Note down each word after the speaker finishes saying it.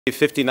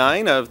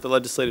59 of the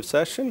legislative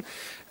session.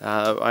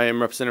 I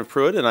am Representative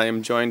Pruitt, and I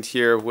am joined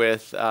here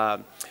with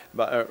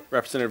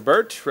Representative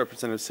Burt,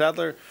 Representative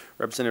Sadler,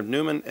 Representative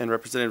Newman, and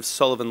Representative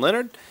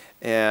Sullivan-Leonard.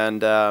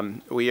 And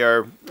we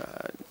are,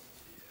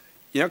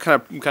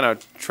 kind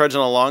of trudging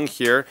along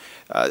here.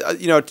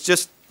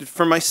 Just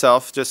for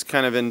myself, just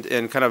kind of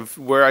in kind of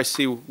where I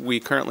see we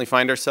currently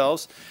find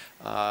ourselves.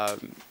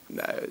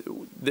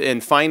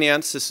 In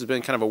finance, this has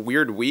been kind of a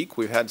weird week.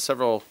 We've had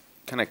several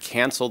kind of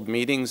canceled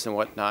meetings and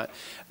whatnot,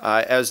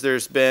 as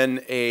there's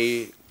been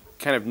a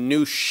kind of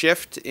new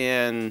shift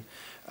in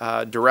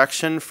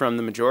direction from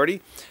the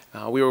majority.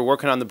 We were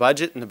working on the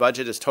budget, and the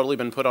budget has totally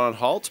been put on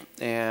halt.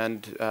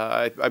 And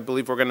I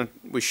believe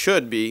we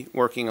should be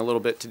working a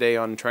little bit today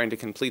on trying to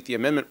complete the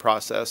amendment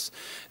process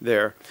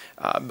there.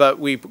 But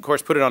we, of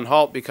course, put it on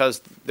halt because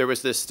there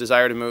was this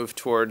desire to move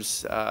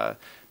towards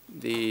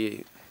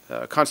the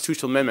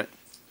constitutional amendment.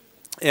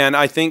 And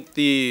I think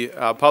the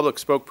public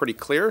spoke pretty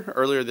clear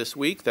earlier this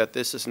week that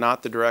this is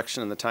not the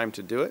direction and the time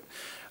to do it.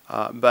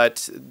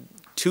 But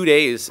 2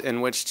 days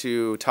in which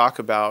to talk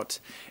about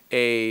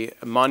a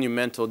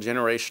monumental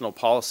generational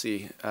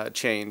policy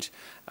change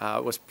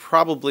was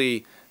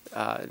probably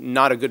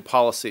not a good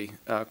policy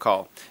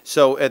call.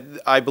 So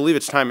I believe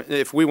it's time,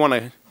 if we want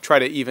to try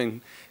to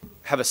even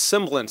have a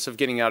semblance of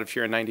getting out of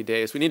here in 90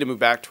 days. We need to move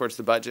back towards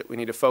the budget. We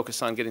need to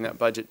focus on getting that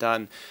budget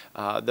done.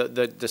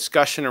 The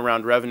discussion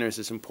around revenues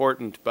is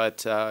important, but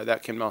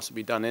that can also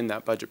be done in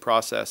that budget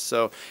process.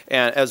 So,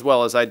 and as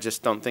well as I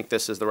just don't think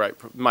this is the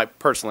right,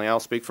 personally, I'll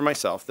speak for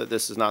myself, that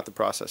this is not the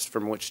process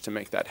from which to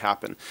make that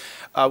happen.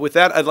 With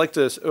that, I'd like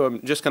to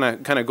just kind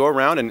of go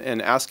around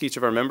and ask each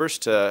of our members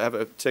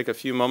to take a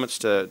few moments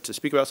to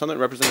speak about something.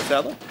 Representative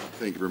Sadler?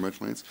 Thank you very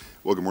much, Lance.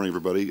 Well, good morning,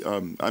 everybody.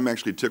 I'm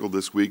actually tickled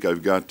this week.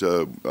 I've got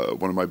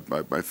one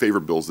of my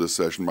favorite bills this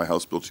session, my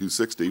House Bill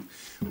 260,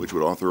 which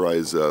would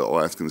authorize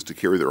Alaskans to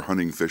carry their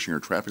hunting, fishing, or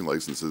trapping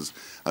licenses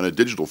on a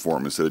digital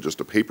form instead of just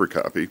a paper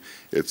copy.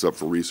 It's up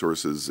for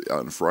resources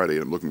on Friday,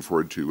 and I'm looking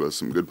forward to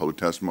some good public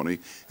testimony,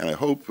 and I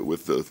hope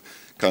with the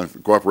kind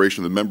of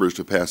cooperation of the members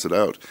to pass it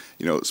out.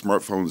 You know,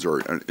 smartphones are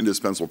an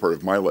indispensable part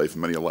of my life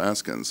and many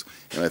Alaskans,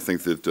 and I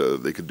think that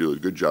they could do a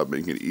good job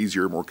making it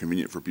easier, more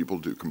convenient for people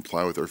to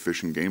comply with our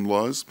fish and game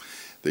laws.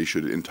 They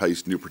should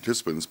entice new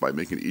participants by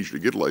making it easier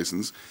to get a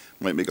license.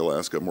 It might make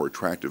Alaska a more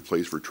attractive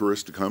place for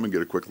tourists to come and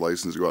get a quick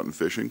license to go out and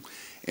fishing.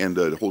 And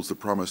it holds the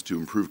promise to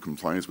improve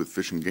compliance with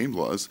fish and game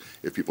laws.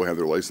 If people have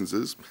their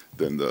licenses,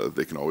 then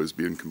they can always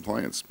be in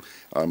compliance.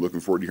 I'm looking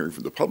forward to hearing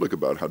from the public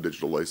about how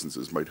digital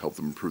licenses might help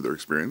them improve their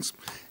experience.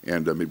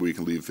 And maybe we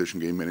can leave fish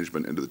and game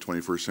management into the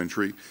 21st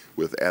century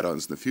with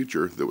add-ons in the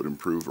future that would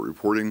improve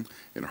reporting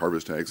and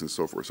harvest tags and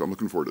so forth. So I'm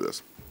looking forward to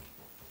this.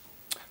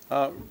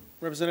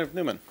 Representative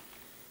Newman.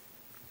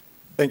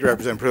 Thank you,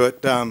 Representative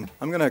Pruitt. I'm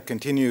going to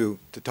continue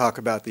to talk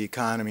about the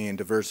economy and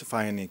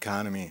diversifying the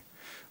economy.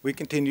 We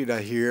continue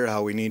to hear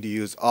how we need to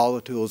use all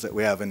the tools that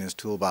we have in this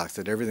toolbox,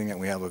 that everything that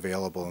we have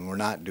available, and we're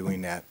not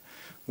doing that.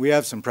 We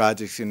have some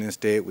projects in this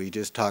state. We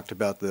just talked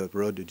about the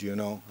road to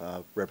Juneau.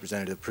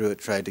 Representative Pruitt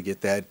tried to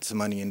get some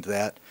money into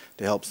that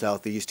to help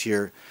Southeast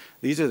here.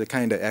 These are the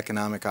kind of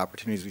economic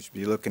opportunities we should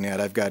be looking at.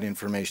 I've got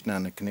information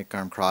on the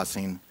Knickarm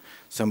Crossing.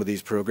 Some of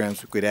these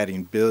programs, we could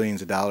adding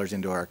billions of dollars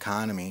into our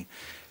economy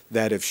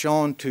that have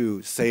shown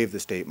to save the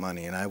state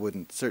money, and I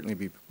wouldn't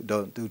certainly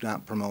do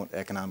not promote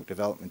economic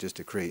development just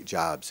to create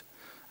jobs.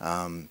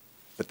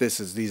 But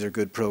these are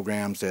good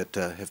programs that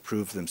have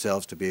proved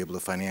themselves to be able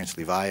to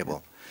financially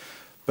viable.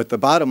 But the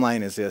bottom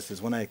line is this,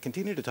 is when I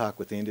continue to talk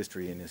with the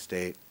industry in this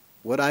state,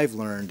 what I've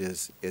learned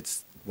is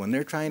it's when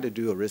they're trying to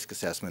do a risk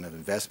assessment of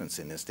investments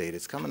in this state,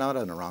 it's coming out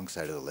on the wrong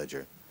side of the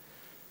ledger.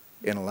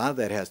 And a lot of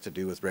that has to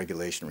do with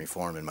regulation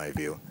reform, in my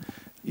view.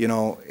 You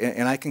know,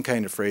 and I can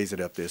kind of phrase it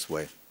up this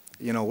way.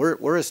 You know,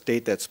 we're a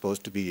state that's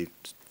supposed to be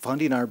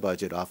funding our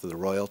budget off of the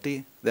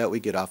royalty that we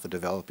get off of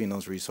developing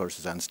those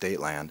resources on state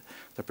land,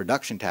 the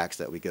production tax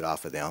that we get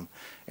off of them,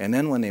 and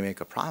then when they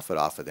make a profit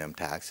off of them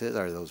taxes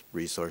or those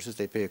resources,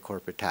 they pay a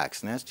corporate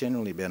tax, and that's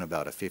generally been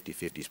about a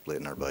 50-50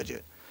 split in our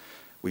budget.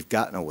 We've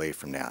gotten away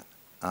from that,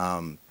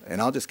 and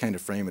I'll just kind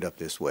of frame it up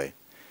this way.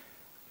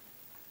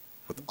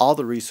 With all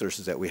the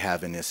resources that we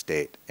have in this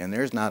state, and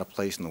there's not a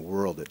place in the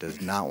world that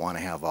does not want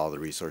to have all the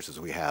resources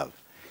we have,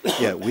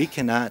 yet we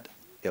cannot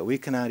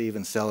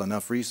even sell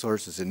enough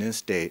resources in this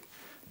state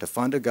to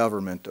fund a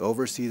government to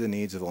oversee the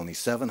needs of only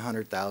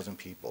 700,000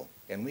 people.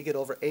 And we get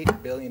over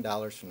 $8 billion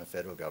from the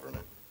federal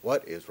government.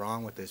 What is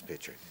wrong with this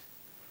picture?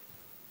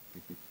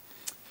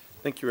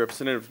 Thank you,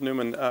 Representative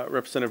Newman.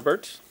 Representative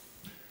Burt?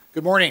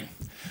 Good morning.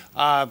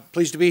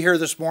 Pleased to be here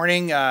this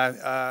morning.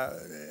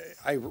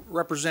 I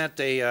represent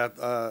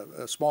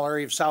a small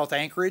area of South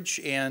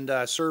Anchorage and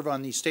serve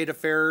on the State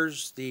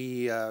Affairs,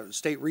 the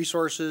State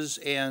Resources,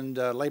 and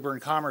Labor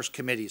and Commerce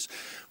committees.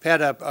 We've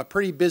had a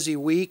pretty busy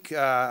week.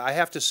 I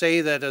have to say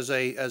that as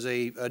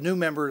a new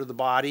member of the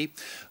body,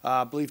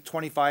 I believe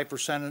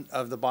 25%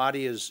 of the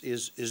body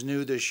is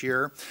new this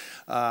year,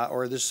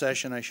 or this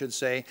session, I should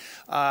say.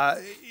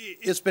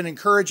 It's been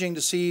encouraging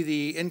to see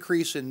the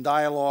increase in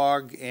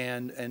dialogue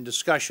and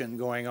discussion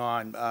going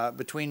on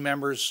between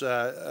members,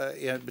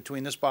 between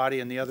this body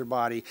and the other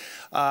body.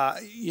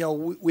 You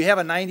know, we have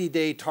a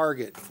 90-day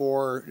target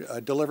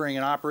for delivering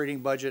an operating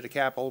budget, a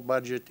capital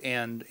budget,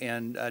 and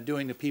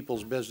doing the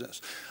people's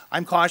business.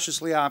 I'm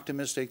cautiously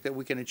optimistic that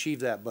we can achieve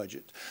that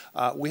budget.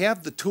 We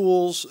have the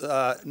tools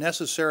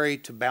necessary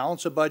to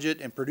balance a budget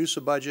and produce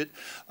a budget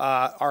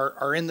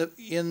are in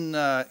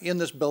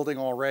this building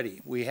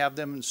already. We have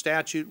them in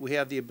statute. We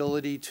have the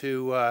ability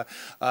to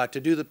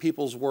do the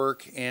people's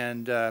work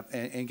and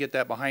get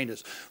that behind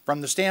us. From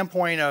the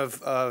standpoint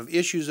of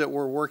issues that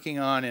we're working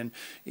on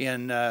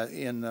in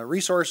the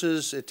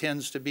resources, it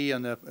tends to be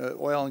on the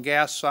oil and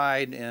gas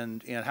side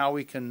and how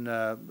we can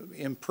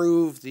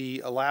improve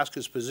the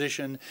Alaska's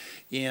position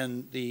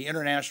in the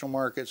international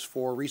markets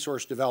for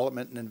resource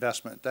development and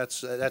investment.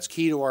 That's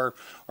key to our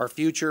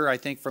future. I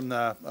think from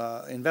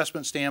the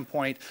investment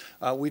standpoint,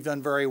 we've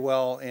done very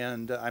well,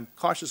 and I'm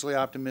cautiously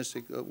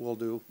optimistic that we'll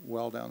do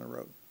well down the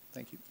road.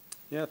 Thank you.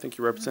 Yeah, thank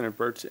you, Representative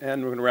Birch.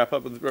 And we're going to wrap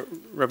up with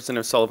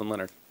Representative Sullivan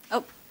Leonard.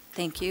 Oh,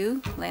 thank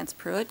you, Lance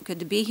Pruitt. Good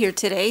to be here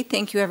today.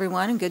 Thank you,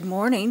 everyone, and good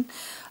morning.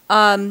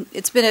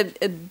 It's been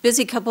a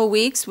busy couple of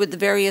weeks with the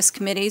various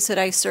committees that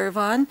I serve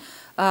on.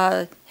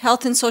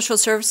 Health and Social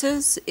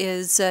Services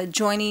is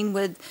joining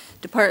with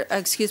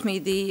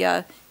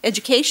the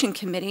Education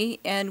Committee,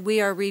 and we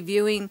are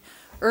reviewing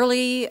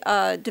early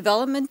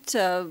development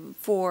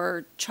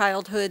for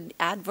childhood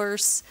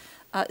adverse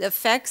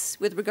effects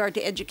with regard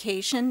to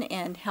education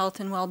and health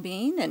and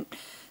well-being, and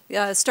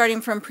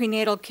starting from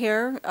prenatal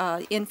care,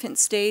 infant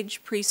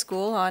stage,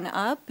 preschool on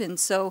up. And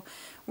so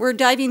we're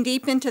diving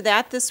deep into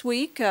that this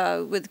week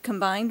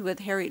combined with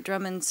Harriet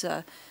Drummond's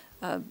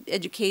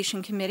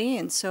Education Committee.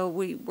 And so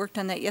we worked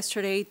on that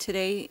yesterday,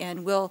 today,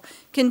 and we'll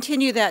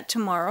continue that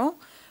tomorrow.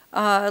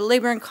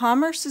 Labor and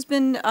Commerce has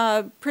been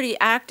pretty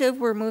active.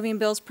 We're moving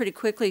bills pretty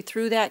quickly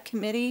through that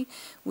committee.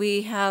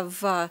 We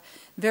have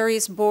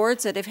various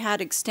boards that have had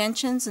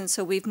extensions, and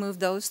so we've moved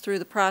those through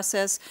the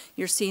process.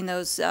 You're seeing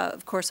those,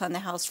 of course, on the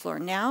House floor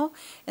now.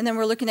 And then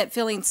we're looking at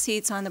filling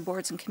seats on the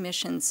boards and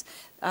commissions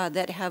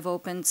that have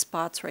open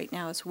spots right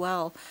now as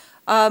well.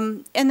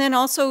 And then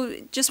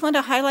also just want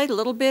to highlight a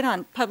little bit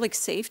on public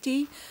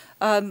safety.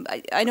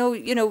 I know,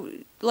 you know,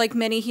 like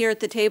many here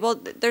at the table,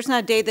 there's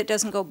not a day that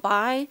doesn't go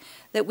by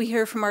that we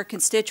hear from our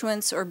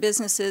constituents or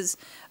businesses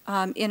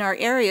in our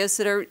areas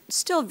that are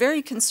still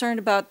very concerned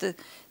about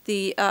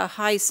the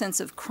high sense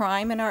of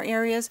crime in our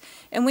areas.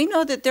 And we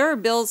know that there are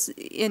bills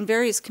in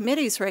various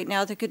committees right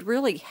now that could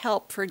really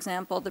help, for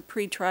example, the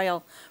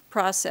pretrial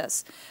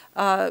process.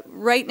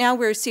 Right now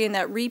we're seeing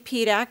that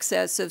repeat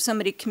access of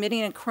somebody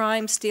committing a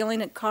crime,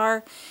 stealing a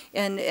car,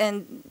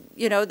 and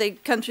you know, they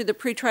come through the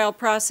pretrial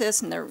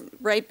process and they're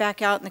right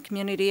back out in the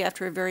community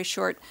after a very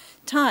short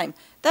time.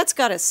 That's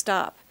got to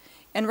stop.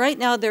 And right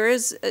now there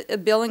is a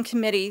bill in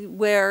committee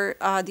where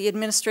the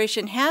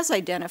administration has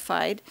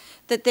identified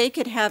that they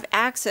could have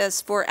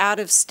access for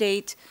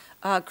out-of-state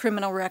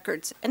criminal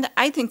records. And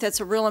I think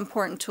that's a real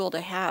important tool to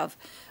have.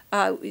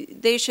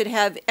 They should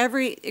have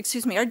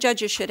our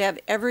judges should have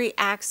every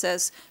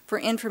access for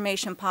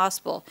information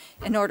possible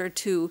in order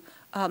to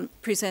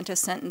present a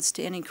sentence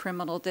to any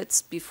criminal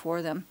that's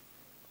before them.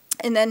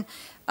 And then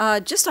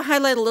just to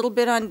highlight a little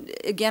bit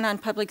on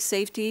public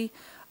safety,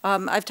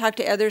 I've talked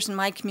to others in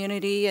my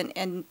community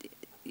and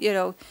you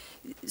know,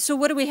 so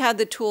what do we have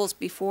the tools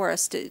before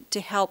us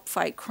to help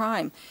fight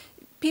crime?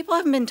 People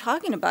haven't been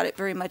talking about it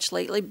very much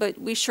lately, but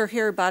we sure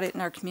hear about it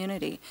in our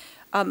community.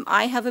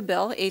 I have a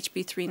bill,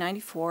 HB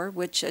 394,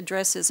 which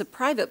addresses a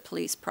private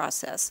police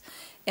process.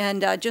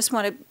 And I just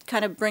want to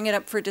kind of bring it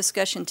up for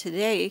discussion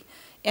today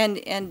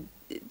and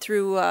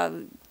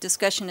through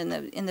discussion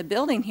in the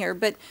building here.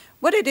 But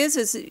what it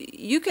is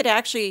you could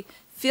actually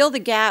fill the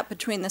gap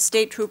between the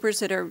state troopers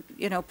that are,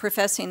 you know,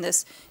 professing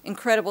this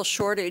incredible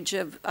shortage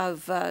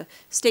of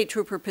state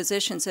trooper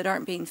positions that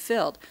aren't being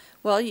filled.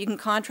 Well, you can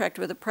contract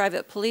with a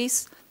private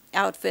police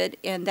outfit,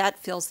 and that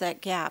fills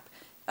that gap.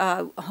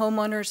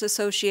 Homeowners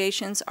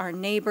associations, our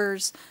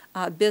neighbors,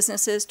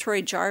 businesses.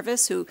 Troy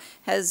Jarvis, who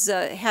has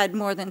had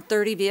more than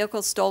 30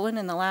 vehicles stolen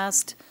in the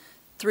last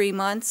 3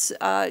 months,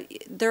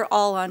 they're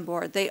all on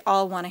board. They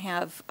all want to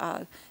have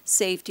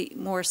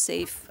more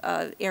safe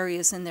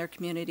areas in their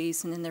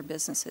communities and in their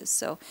businesses.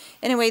 So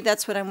anyway,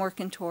 that's what I'm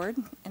working toward,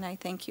 and I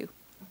thank you.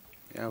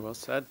 Yeah, well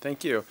said.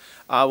 Thank you.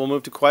 We'll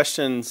move to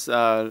questions.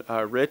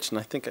 Rich, and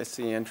I think I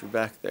see Andrew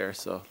back there,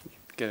 so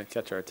going to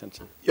catch our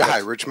attention. Yeah, hi,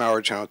 Rich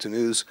Maurer, Channel 2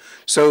 News.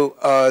 So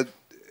I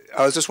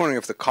was just wondering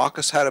if the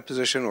caucus had a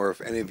position or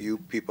if any of you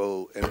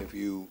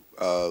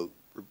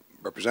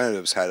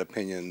representatives had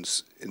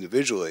opinions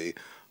individually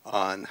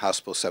on House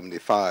Bill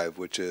 75,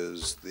 which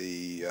is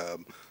the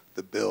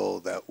bill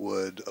that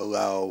would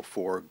allow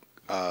for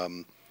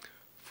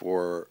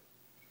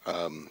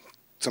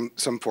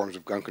some forms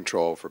of gun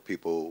control for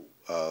people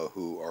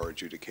who are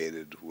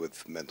adjudicated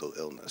with mental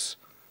illness,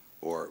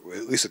 or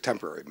at least a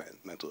temporary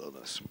mental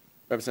illness.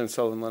 Representative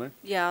Sullivan Leonard.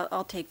 Yeah,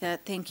 I'll take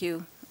that. Thank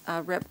you,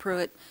 Rep.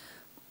 Pruitt.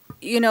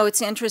 You know,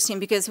 it's interesting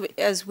because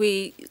as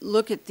we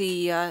look at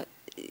the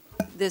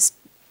this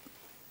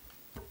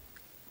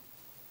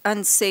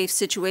unsafe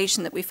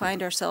situation that we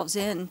find ourselves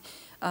in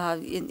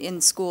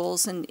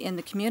schools and in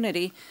the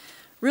community,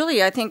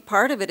 really, I think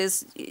part of it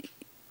is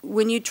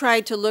when you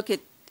try to look at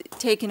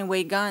taking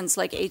away guns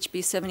like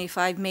HB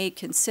 75 may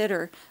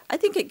consider, I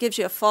think it gives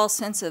you a false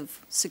sense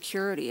of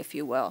security, if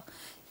you will.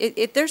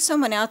 If there's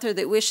someone out there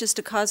that wishes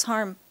to cause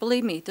harm,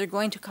 believe me, they're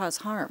going to cause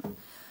harm.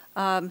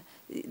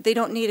 They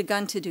don't need a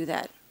gun to do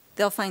that.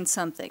 They'll find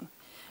something.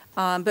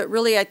 But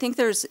really, I think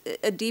there's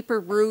a deeper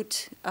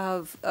root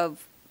of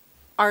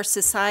our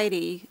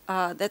society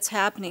that's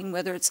happening,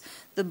 whether it's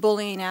the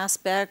bullying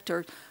aspect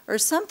or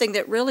something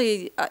that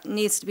really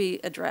needs to be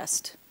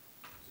addressed.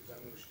 Does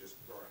that mean we should just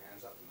throw our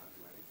hands up and not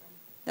do anything?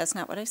 That's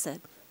not what I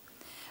said.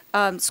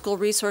 School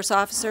resource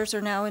officers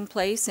are now in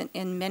place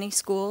in many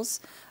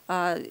schools.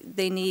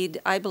 They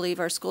need, I believe,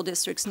 our school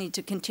districts need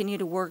to continue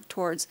to work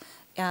towards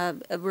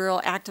a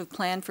real active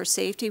plan for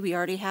safety. We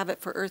already have it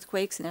for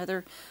earthquakes and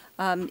other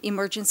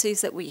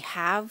emergencies that we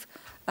have,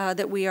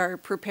 that we are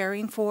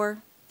preparing for.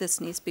 This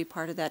needs to be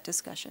part of that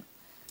discussion.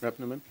 Rep.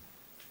 Newman.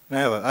 I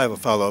have a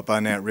follow-up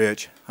on that,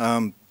 Rich.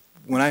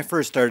 When I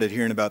first started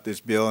hearing about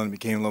this bill and it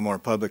became a little more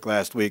public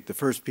last week, the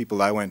first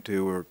people I went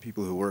to were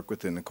people who work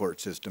within the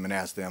court system and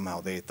asked them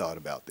how they thought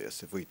about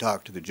this. If we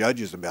talked to the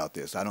judges about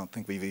this, I don't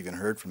think we've even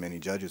heard from any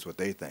judges what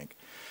they think.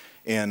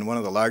 And one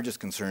of the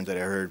largest concerns that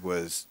I heard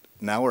was,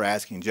 now we're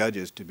asking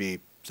judges to be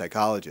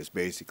psychologists,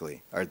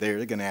 basically. Are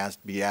they going to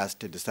be asked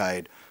to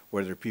decide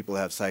whether people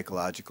have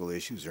psychological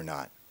issues or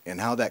not? And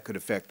how that could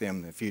affect them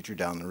in the future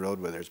down the road,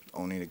 whether it's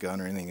owning a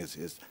gun or anything,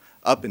 is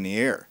up in the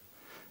air.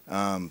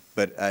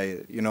 But I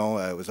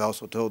was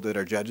also told that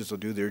our judges will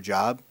do their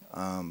job.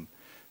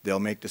 They'll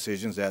make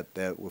decisions that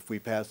if we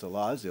pass the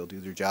laws, they'll do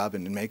their job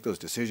and make those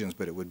decisions,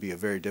 but it would be a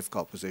very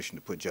difficult position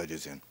to put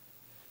judges in.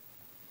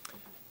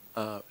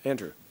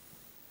 Andrew.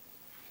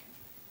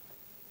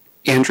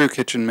 Andrew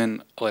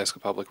Kitchenman, Alaska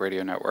Public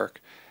Radio Network.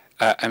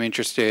 I'm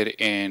interested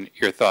in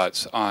your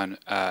thoughts on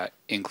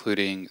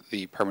including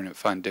the permanent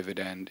fund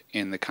dividend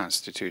in the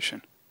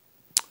Constitution.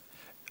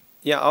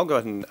 Yeah, I'll go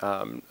ahead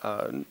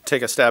and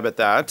take a stab at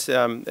that.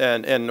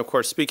 And of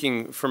course,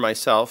 speaking for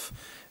myself,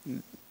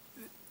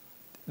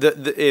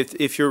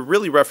 if you're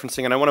really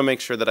referencing, and I want to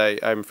make sure that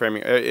I'm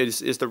framing,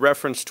 is the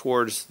reference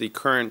towards the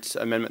current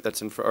amendment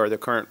that's or the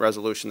current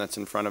resolution that's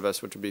in front of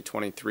us, which would be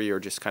 23, or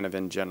just kind of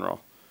in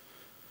general?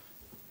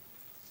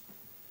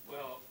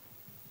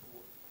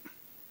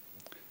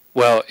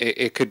 Well,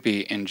 it could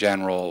be in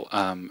general.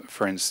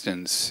 For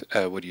instance,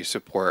 would you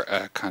support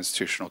a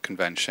constitutional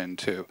convention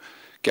to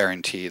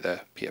guarantee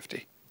the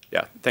PFD?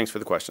 Yeah, thanks for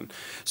the question.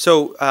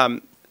 So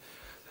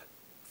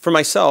for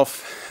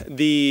myself,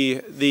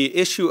 the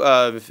issue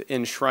of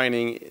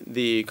enshrining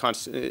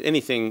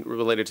anything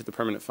related to the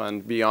permanent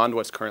fund beyond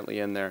what's currently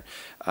in there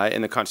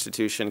in the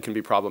Constitution can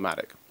be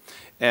problematic.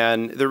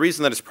 And the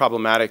reason that it's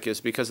problematic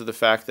is because of the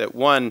fact that,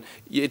 one,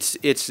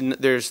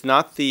 there's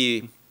not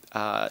the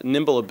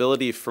nimble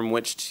ability from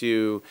which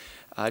to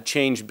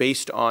change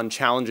based on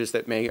challenges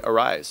that may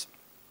arise.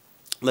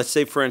 Let's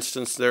say, for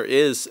instance, there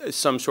is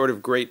some sort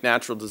of great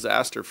natural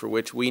disaster for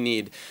which we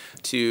need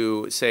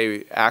to,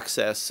 say,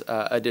 access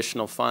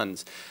additional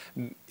funds.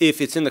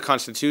 If it's in the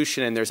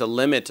Constitution and there's a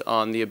limit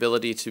on the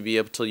ability to be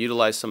able to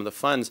utilize some of the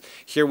funds,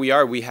 here we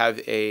are, we have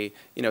a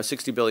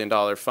 $60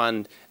 billion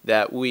fund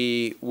that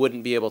we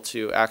wouldn't be able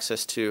to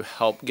access to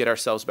help get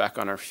ourselves back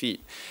on our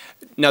feet.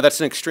 Now, that's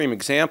an extreme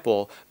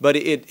example, but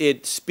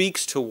it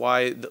speaks to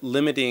why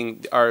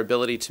limiting our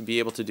ability to be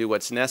able to do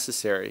what's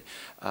necessary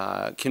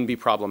can be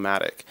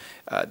problematic.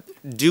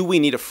 Do we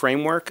need a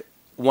framework?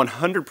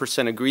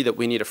 100% agree that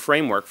we need a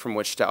framework from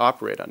which to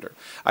operate under.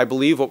 I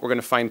believe what we're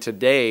going to find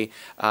today,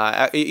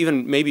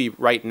 even maybe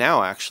right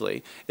now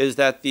actually, is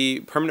that the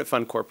Permanent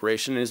Fund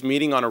Corporation is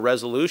meeting on a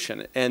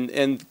resolution,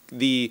 and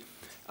the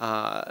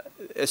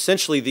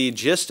essentially the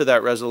gist of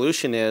that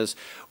resolution is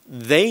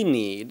they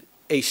need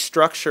a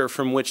structure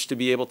from which to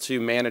be able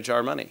to manage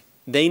our money.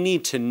 They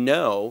need to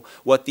know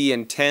what the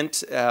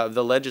intent of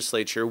the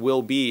legislature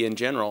will be in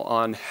general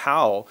on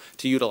how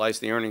to utilize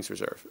the earnings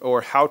reserve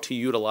or how to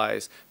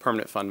utilize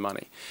permanent fund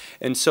money.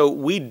 And so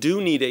we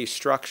do need a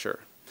structure,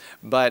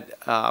 but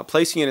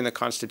placing it in the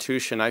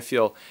Constitution, I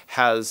feel,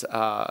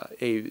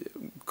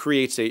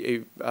 creates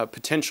a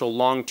potential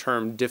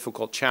long-term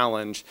difficult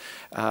challenge,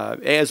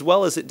 as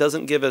well as it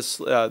doesn't give us.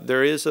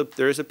 There is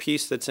a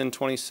piece that's in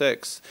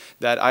 26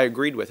 that I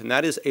agreed with, and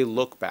that is a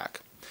look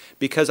back.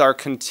 because our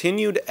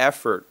continued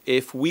effort,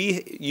 if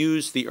we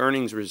use the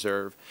earnings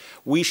reserve,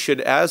 we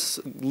should, as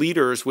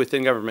leaders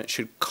within government,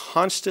 should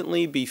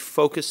constantly be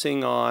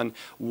focusing on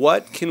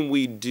what can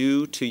we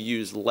do to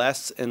use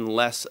less and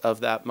less of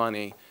that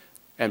money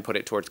and put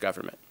it towards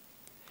government.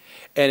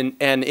 And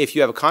if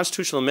you have a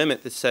constitutional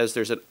amendment that says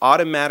there's an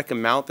automatic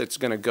amount that's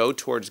going to go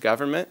towards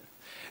government,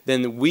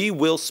 then we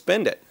will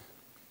spend it.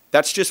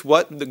 That's just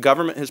what the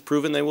government has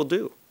proven they will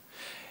do.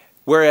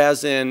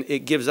 Whereas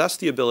it gives us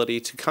the ability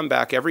to come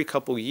back every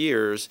couple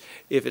years,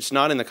 if it's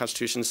not in the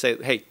Constitution, and say,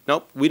 hey,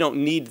 nope, we don't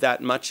need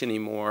that much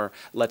anymore.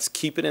 Let's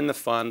keep it in the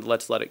fund.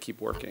 Let's let it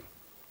keep working.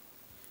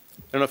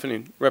 I don't know if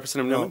any,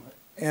 Representative Newman?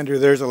 Andrew,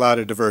 there's a lot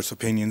of diverse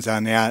opinions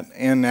on that.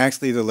 And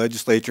actually the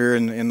legislature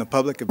and the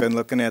public have been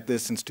looking at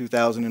this since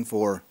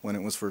 2004 when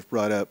it was first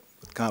brought up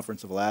at the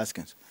Conference of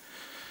Alaskans.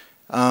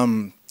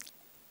 And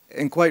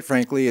quite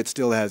frankly, it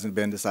still hasn't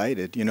been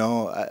decided. You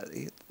know,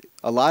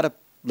 a lot of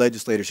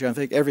legislators here, I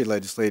think every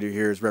legislator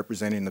here is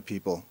representing the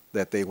people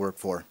that they work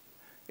for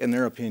and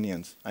their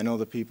opinions. I know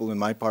the people in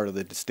my part of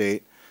the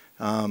state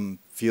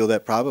feel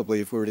that probably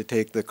if we were to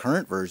take the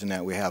current version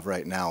that we have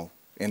right now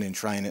and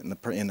enshrine it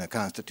in the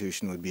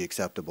Constitution would be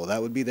acceptable.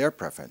 That would be their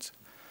preference.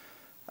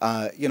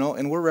 You know,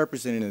 and we're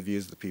representing the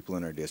views of the people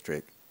in our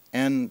district.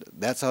 And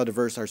that's how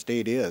diverse our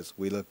state is.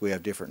 We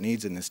have different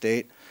needs in the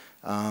state.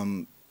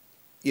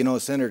 You know,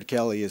 Senator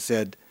Kelly has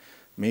said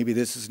maybe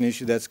this is an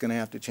issue that's going to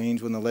have to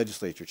change when the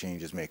legislature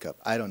changes makeup.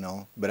 I don't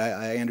know. But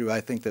Andrew,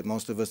 I think that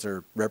most of us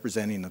are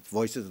representing the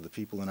voices of the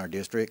people in our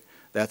district.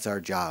 That's our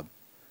job.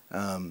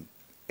 And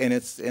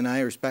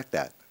I respect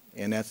that.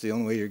 And that's the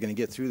only way you're going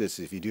to get through this,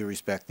 if you do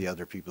respect the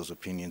other people's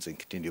opinions and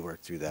continue to work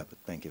through that. But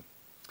thank you.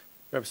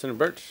 Representative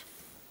Birch?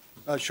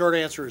 Short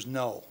answer is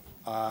no.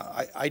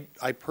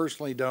 I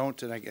personally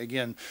don't, and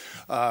again,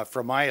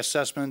 from my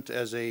assessment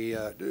as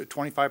a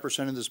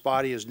 25% of this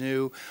body is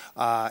new,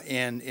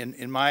 and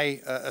in my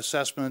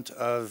assessment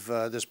of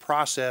this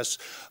process,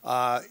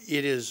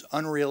 it is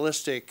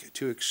unrealistic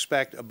to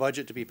expect a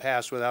budget to be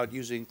passed without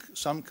using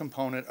some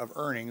component of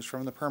earnings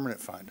from the permanent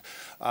fund.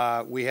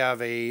 We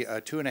have a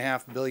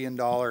 $2.5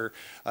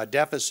 billion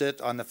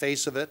deficit on the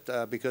face of it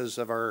because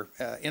of our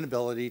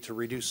inability to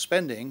reduce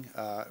spending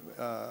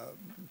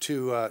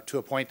to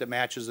a point that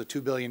matches the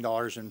 $2 billion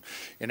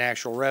in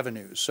actual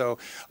revenue. So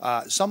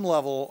some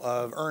level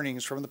of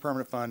earnings from the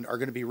permanent fund are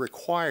going to be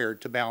required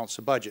to balance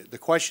the budget. The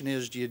question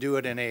is, do you do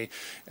it in a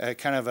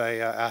kind of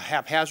a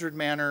haphazard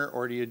manner,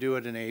 or do you do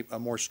it in a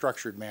more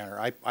structured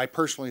manner? I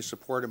personally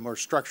support a more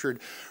structured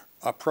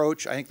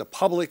approach. I think the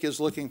public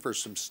is looking for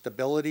some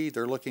stability.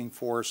 They're looking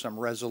for some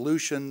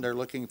resolution. They're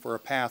looking for a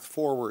path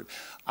forward.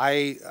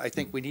 I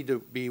think we need to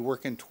be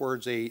working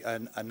towards a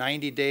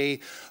 90-day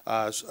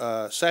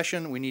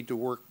session. We need to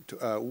work,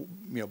 you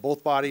know,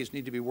 both bodies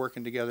need to be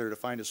working together to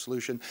find a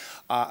solution.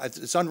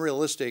 It's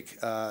unrealistic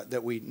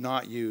that we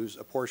not use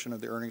a portion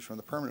of the earnings from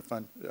the permanent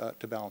fund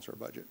to balance our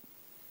budget.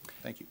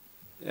 Thank you.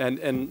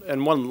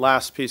 And one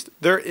last piece.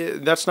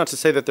 That's not to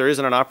say that there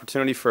isn't an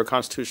opportunity for a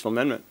constitutional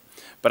amendment.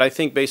 But I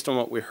think based on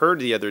what we heard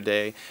the other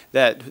day,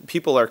 that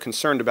people are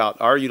concerned about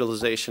our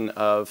utilization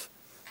of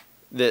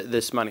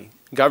this money,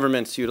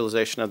 government's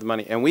utilization of the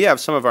money. And we have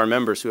some of our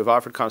members who have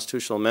offered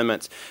constitutional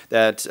amendments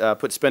that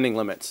put spending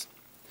limits.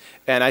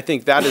 And I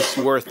think that is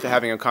worth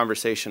having a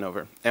conversation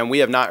over. And we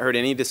have not heard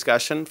any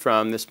discussion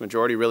from this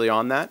majority really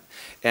on that.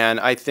 And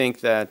I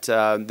think that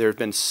there have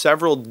been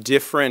several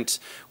different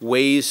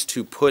ways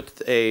to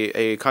put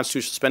a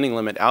constitutional spending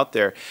limit out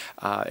there,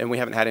 and we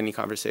haven't had any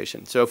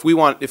conversation. So if we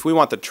want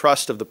the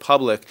trust of the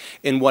public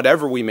in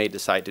whatever we may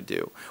decide to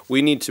do,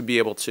 we need to be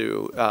able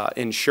to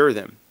ensure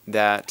them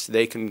that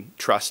they can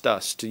trust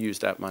us to use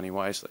that money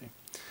wisely.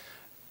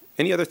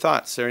 Any other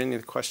thoughts or any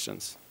other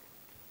questions?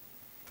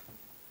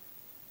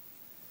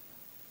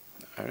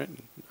 All right,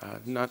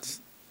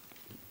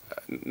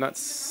 not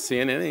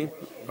seeing any.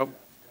 Oh,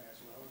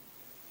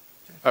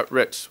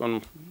 Rich,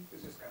 one.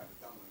 This is kind of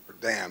a dumb one for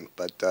Dan,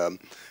 but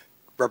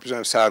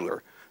Representative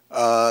Sadler,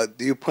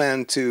 do you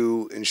plan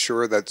to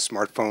ensure that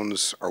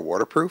smartphones are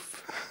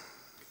waterproof?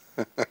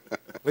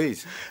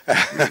 Please.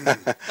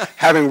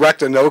 Having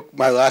wrecked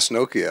my last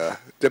Nokia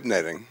dip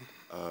netting.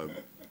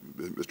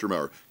 Mr.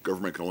 Maurer,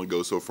 government can only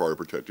go so far to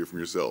protect you from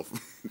yourself.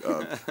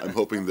 I'm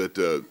hoping that,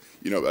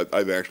 you know,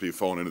 I've actually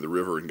fallen into the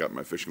river and got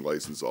my fishing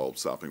license all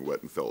sopping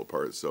wet and fell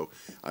apart. So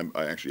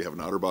I actually have an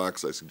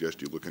OtterBox. I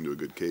suggest you look into a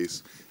good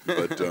case,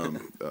 but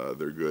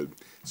they're good.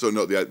 So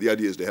no, the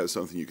idea is to have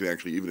something you can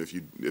actually, even if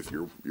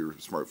your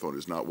smartphone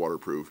is not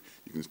waterproof,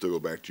 you can still go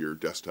back to your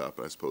desktop,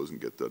 I suppose,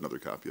 and get another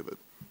copy of it.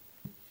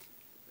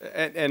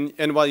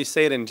 And while you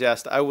say it in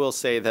jest, I will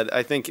say that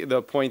I think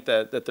the point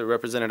that the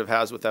representative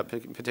has with that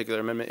particular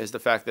amendment is the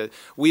fact that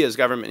we as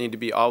government need to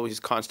be always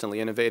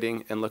constantly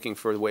innovating and looking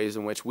for ways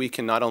in which we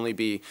can not only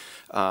be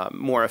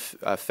more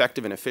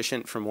effective and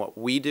efficient from what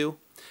we do,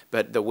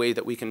 but the way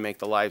that we can make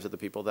the lives of the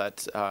people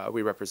that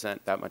we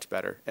represent that much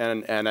better.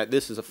 And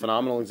this is a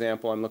phenomenal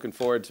example. I'm looking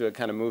forward to it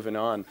kind of moving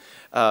on,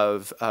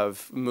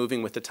 of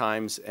moving with the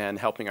times and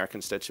helping our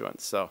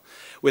constituents. So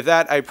with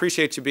that, I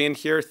appreciate you being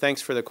here.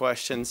 Thanks for the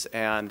questions,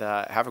 and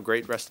have a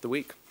great rest of the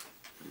week.